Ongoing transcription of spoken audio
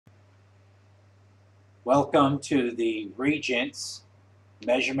Welcome to the Regents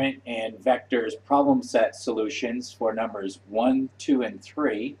Measurement and Vectors Problem Set Solutions for numbers 1, 2, and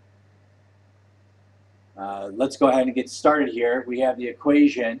 3. Let's go ahead and get started here. We have the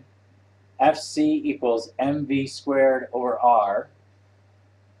equation FC equals mv squared over r.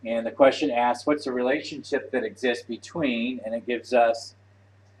 And the question asks, what's the relationship that exists between, and it gives us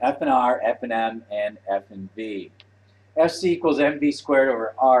F and R, F and M, and F and V. Fc equals mv squared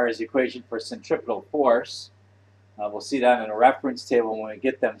over r is the equation for centripetal force. We'll see that in a reference table when we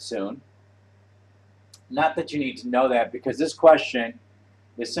get them soon. Not that you need to know that, because this question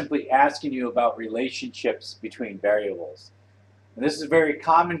is simply asking you about relationships between variables. And this is a very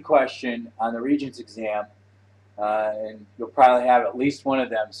common question on the Regents exam, and you'll probably have at least one of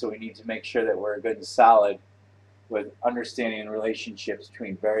them, so we need to make sure that we're good and solid with understanding relationships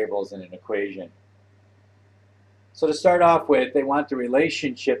between variables in an equation. So to start off with, they want the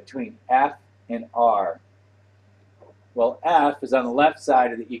relationship between F and R. Well, F is on the left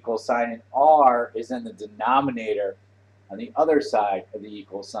side of the equal sign, and R is in the denominator on the other side of the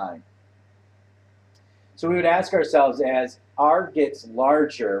equal sign. So we would ask ourselves, as R gets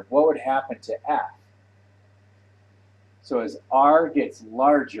larger, what would happen to F? So as R gets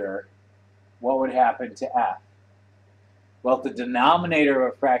larger, what would happen to F? Well, if the denominator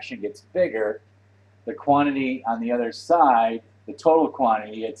of a fraction gets bigger, the quantity on the other side, the total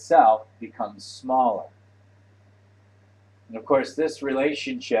quantity itself, becomes smaller. And of course, this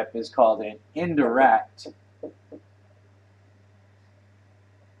relationship is called an indirect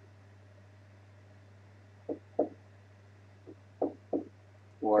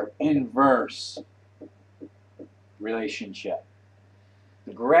or inverse relationship.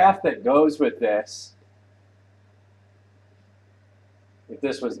 The graph that goes with this, if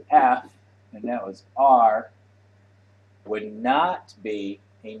this was F and that was R, would not be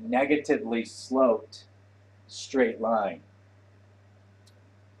a negatively sloped straight line.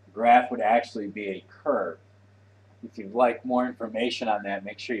 The graph would actually be a curve. If you'd like more information on that,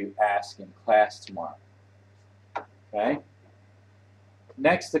 make sure you ask in class tomorrow. Okay?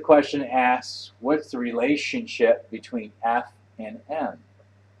 Next, the question asks, what's the relationship between F and M?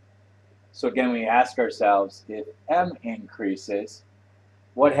 So again, we ask ourselves, if M increases,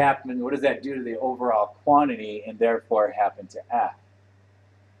 what does that do to the overall quantity and therefore happen to F?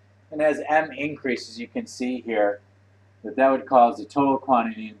 And as M increases, you can see here that would cause the total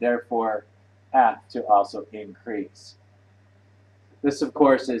quantity and therefore F to also increase. This, of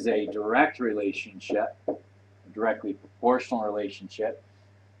course, is a direct relationship, a directly proportional relationship,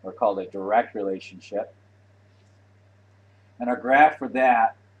 or called a direct relationship. And our graph for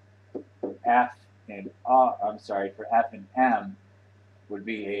that, for F and M, would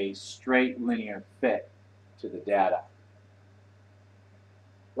be a straight linear fit to the data.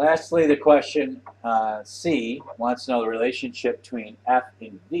 Lastly, the question C wants to know the relationship between F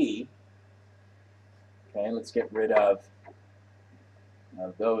and V. Okay, let's get rid of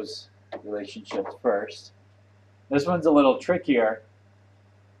those relationships first. This one's a little trickier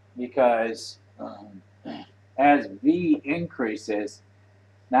because as V increases,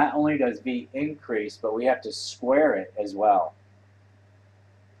 not only does V increase, but we have to square it as well.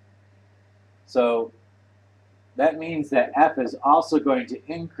 So that means that F is also going to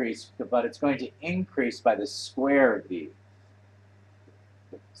increase, but it's going to increase by the square of V.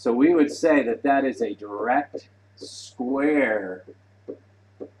 So we would say that that is a directly squared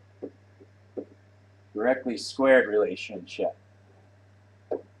relationship.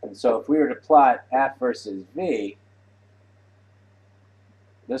 And so if we were to plot F versus V,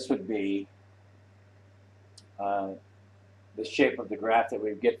 this would be the shape of the graph that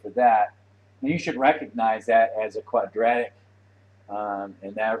we would get for that. And you should recognize that as a quadratic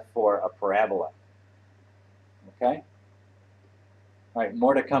and therefore a parabola. Okay? All right,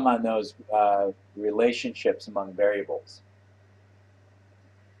 more to come on those relationships among variables.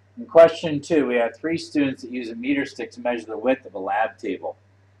 In question 2, we have 3 students that use a meter stick to measure the width of a lab table.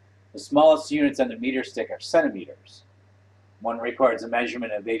 The smallest units on the meter stick are centimeters. One records a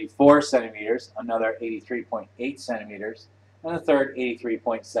measurement of 84 centimeters, another 83.8 centimeters, and the third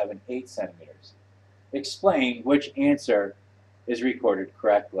 83.78 centimeters. Explain which answer is recorded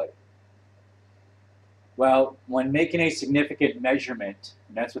correctly. Well, when making a significant measurement,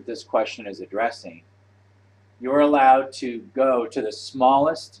 and that's what this question is addressing, you're allowed to go to the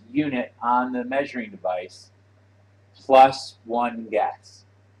smallest unit on the measuring device plus one guess.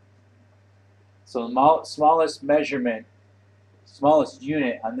 So the smallest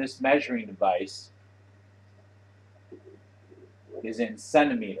unit on this measuring device is in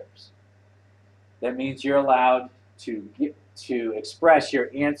centimeters. That means you're allowed to express your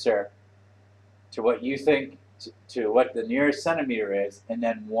answer to what you think, to what the nearest centimeter is, and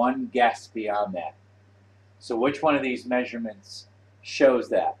then one guess beyond that. So which one of these measurements shows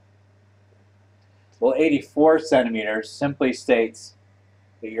that? Well, 84 centimeters simply states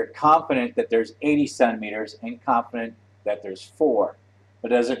that you're confident that there's 80 centimeters and confident that there's 4, but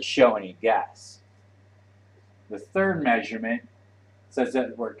doesn't show any guess. The third measurement says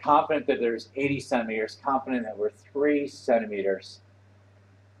that we're confident that there's 80 centimeters, confident that we're 3 centimeters,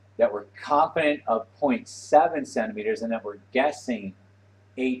 that we're confident of 0.7 centimeters, and that we're guessing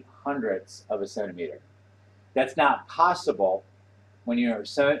 0.08 of a centimeter. That's not possible when your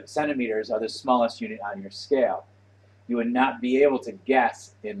centimeters are the smallest unit on your scale. You would not be able to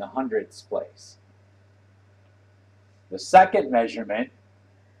guess in the hundredths place. The second measurement,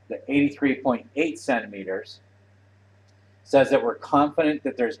 the 83.8 centimeters, says that we're confident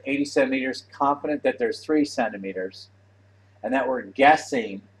that there's 80 centimeters, confident that there's 3 centimeters, and that we're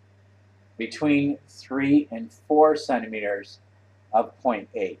guessing between 3 and 4 centimeters of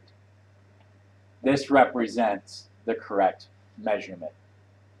 0.8. This represents the correct measurement.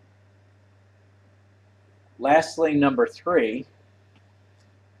 Lastly, number 3,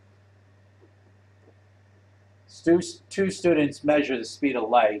 two students measure the speed of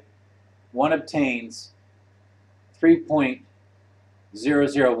light. One obtains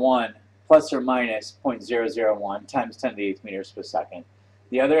 3.001 plus or minus 0.001 times 10 to the 8th meters per second.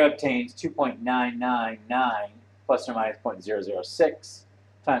 The other obtains 2.999 plus or minus 0.006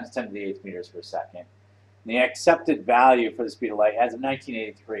 times 10 to the 8th meters per second. And the accepted value for the speed of light as of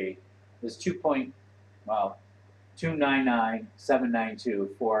 1983 is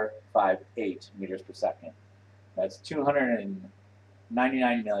 2.99792.458 meters per second. That's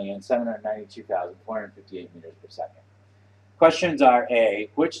 299,792,458 meters per second. Questions are A,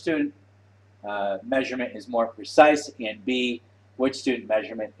 which student measurement is more precise, and B, which student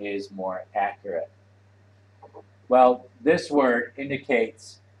measurement is more accurate? Well, this word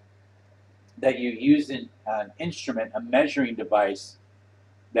indicates that you use an instrument, a measuring device,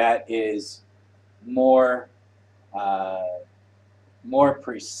 that is more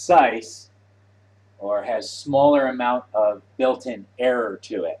precise or has smaller amount of built-in error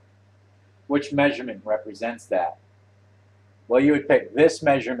to it. Which measurement represents that? Well, you would pick this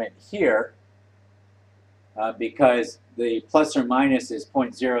measurement here because the plus or minus is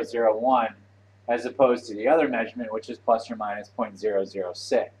 0.001 as opposed to the other measurement, which is plus or minus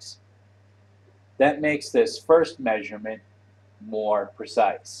 0.006. That makes this first measurement more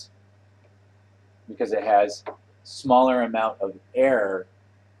precise because it has smaller amount of error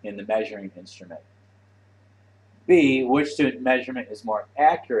in the measuring instrument. B, which student measurement is more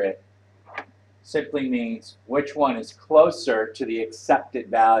accurate, simply means which one is closer to the accepted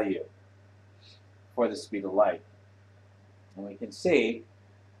value for the speed of light. And we can see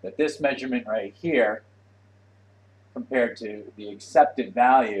that this measurement right here, compared to the accepted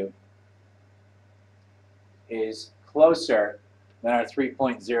value, is closer than our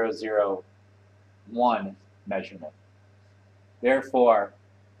 3.001 measurement. Therefore,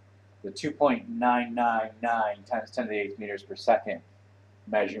 the 2.999 times 10 to the 8th meters per second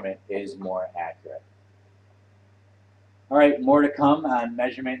measurement is more accurate. All right, more to come on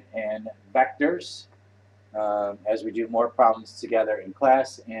measurement and vectors as we do more problems together in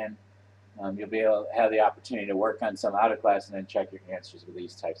class, and you'll be able to have the opportunity to work on some out of class and then check your answers with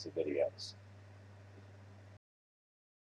these types of videos.